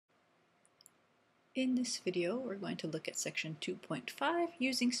In this video, we're going to look at section 2.5,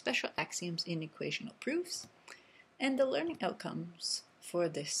 using special axioms in equational proofs. And the learning outcomes for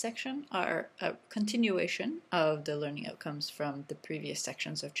this section are a continuation of the learning outcomes from the previous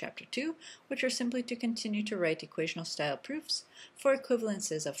sections of chapter 2, which are simply to continue to write equational style proofs for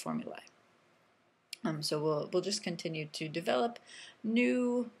equivalences of formulae. So we'll just continue to develop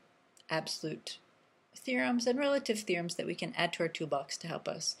new absolute theorems and relative theorems that we can add to our toolbox to help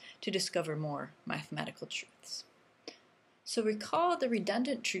us to discover more mathematical truths. So recall the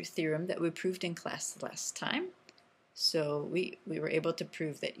redundant truth theorem that we proved in class last time. So we were able to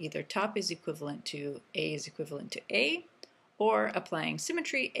prove that either top is equivalent to A is equivalent to A, or applying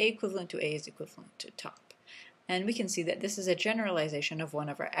symmetry, A equivalent to A is equivalent to top. And we can see that this is a generalization of one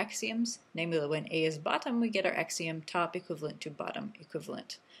of our axioms, namely that when A is bottom, we get our axiom top equivalent to bottom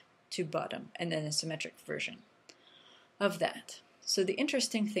equivalent to bottom, and then a symmetric version of that. So the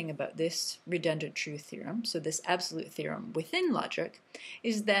interesting thing about this redundant truth theorem, so this absolute theorem within logic,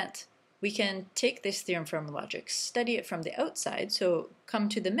 is that we can take this theorem from logic, study it from the outside, so come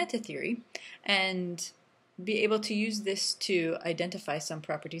to the meta theory, and be able to use this to identify some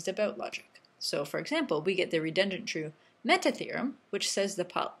properties about logic. So for example, we get the redundant true meta theorem, which says the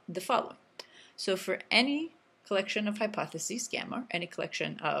following. So for any collection of hypotheses gamma, any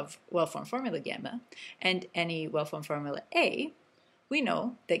collection of well-formed formula gamma, and any well-formed formula A, we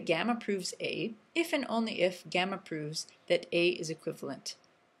know that gamma proves A if and only if gamma proves that A is equivalent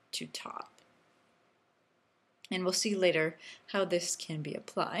to top. And we'll see later how this can be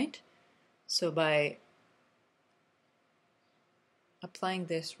applied. So by applying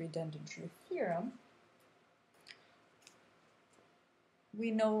this redundant truth theorem, we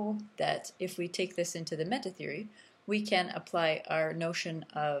know that if we take this into the meta theory, we can apply our notion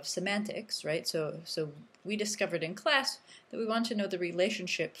of semantics, right? So we discovered in class that we want to know the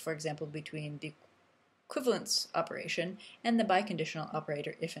relationship, for example, between the equivalence operation and the biconditional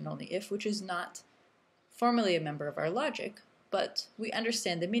operator if and only if, which is not formally a member of our logic, but we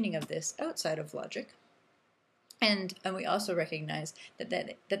understand the meaning of this outside of logic. And we also recognize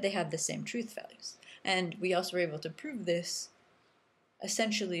that they have the same truth values. And we also were able to prove this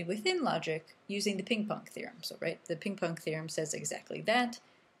essentially within logic using the ping-pong theorem. So, right, the ping-pong theorem says exactly that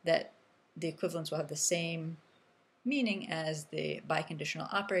the equivalence will have the same meaning as the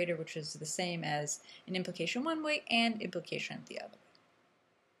biconditional operator, which is the same as an implication one way and implication the other.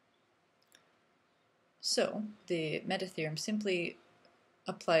 So, the meta theorem simply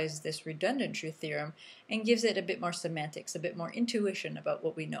applies this redundant truth theorem and gives it a bit more semantics, a bit more intuition about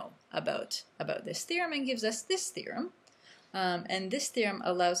what we know about this theorem, and gives us this theorem. And this theorem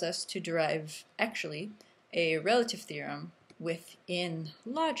allows us to derive, actually, a relative theorem within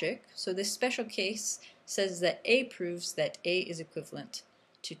logic. So this special case says that A proves that A is equivalent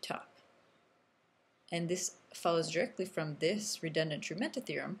to top. And this follows directly from this redundant true meta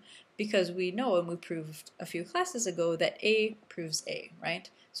theorem, because we know, and we proved a few classes ago, that A proves A, right?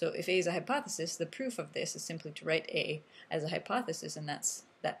 So if A is a hypothesis, the proof of this is simply to write A as a hypothesis, and that's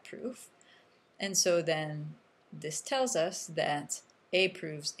that proof. And so then this tells us that A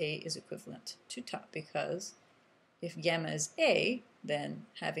proves A is equivalent to top, because if gamma is A, then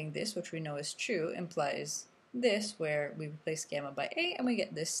having this, which we know is true, implies this, where we replace gamma by A, and we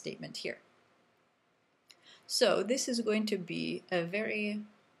get this statement here. So this is going to be a very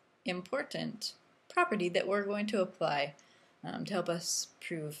important property that we're going to apply to help us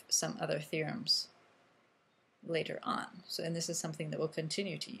prove some other theorems later on. So, and this is something that we'll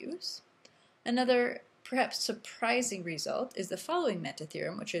continue to use. Another perhaps surprising result is the following meta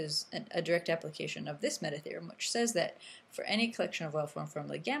theorem, which is a direct application of this meta theorem, which says that for any collection of well-formed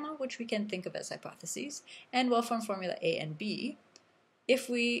formula gamma, which we can think of as hypotheses, and well-formed formula A and B, if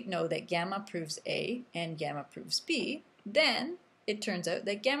we know that gamma proves A and gamma proves B, then it turns out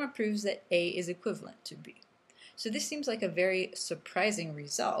that gamma proves that A is equivalent to B. So this seems like a very surprising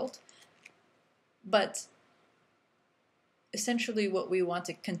result, but essentially what we want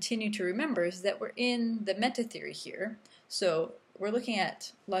to continue to remember is that we're in the meta theory here. So we're looking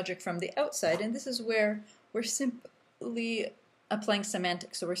at logic from the outside, and this is where we're simply applying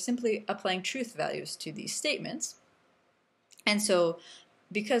semantics. So we're simply applying truth values to these statements. And so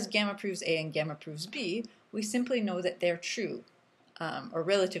because gamma proves A and gamma proves B, we simply know that they're true, or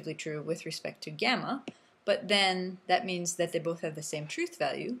relatively true with respect to gamma, but then that means that they both have the same truth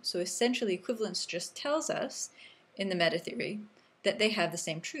value. So essentially equivalence just tells us in the meta theory that they have the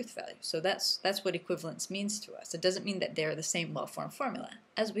same truth value. So that's what equivalence means to us. It doesn't mean that they're the same well-formed formula,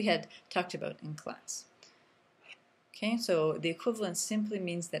 as we had talked about in class. Okay, so the equivalence simply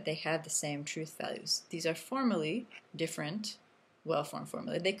means that they have the same truth values. These are formally different well-formed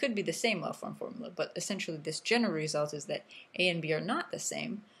formula. They could be the same well-formed formula, but essentially this general result is that A and B are not the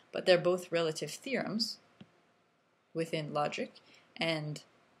same, but they're both relative theorems within logic, and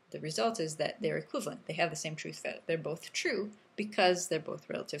the result is that they're equivalent. They have the same truth value. They're both true because they're both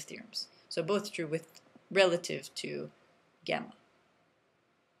relative theorems. So both true with relative to gamma.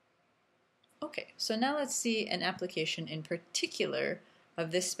 Okay, so now let's see an application in particular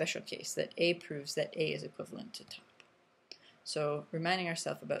of this special case, that A proves that A is equivalent to top. So reminding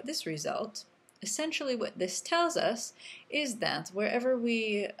ourselves about this result, essentially what this tells us is that wherever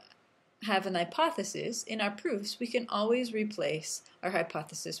we have an hypothesis in our proofs, we can always replace our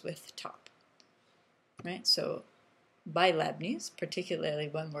hypothesis with top. Right? So by Leibniz, particularly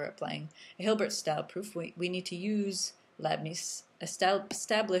when we're applying a Hilbert-style proof, we need to use Leibniz,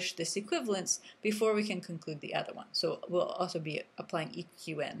 establish this equivalence before we can conclude the other one. So we'll also be applying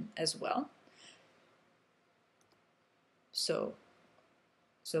EQN as well. So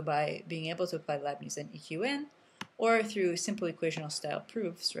by being able to apply Leibniz and EQN, or through simple equational style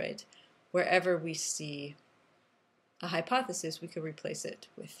proofs, right, wherever we see a hypothesis, we could replace it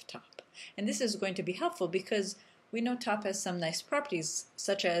with top. And this is going to be helpful because we know top has some nice properties,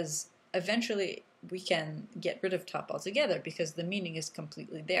 such as eventually we can get rid of top altogether because the meaning is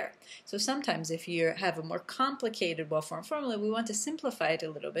completely there. So sometimes if you have a more complicated well-formed formula, we want to simplify it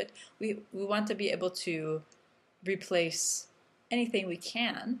a little bit. We want to be able to replace anything we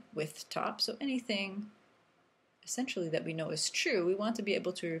can with top. So anything essentially that we know is true, we want to be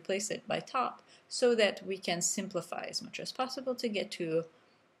able to replace it by top so that we can simplify as much as possible to get to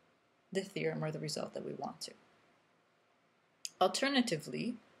the theorem or the result that we want to.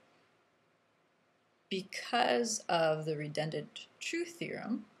 Alternatively, because of the redundant truth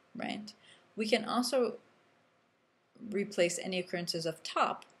theorem, right, we can also replace any occurrences of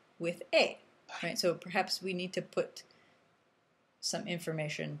top with A, right? So perhaps we need to put some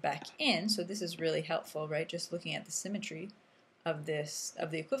information back in. So this is really helpful, right? Just looking at the symmetry of this, of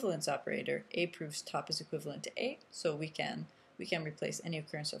the equivalence operator, A proves top is equivalent to A, so we can replace any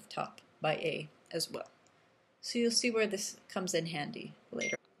occurrence of top by A as well. So you'll see where this comes in handy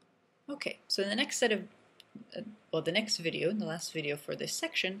later. Okay, so in the next set of, the next video, the last video for this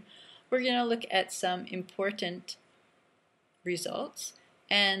section, we're going to look at some important results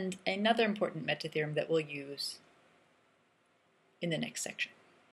and another important metatheorem that we'll use in the next section.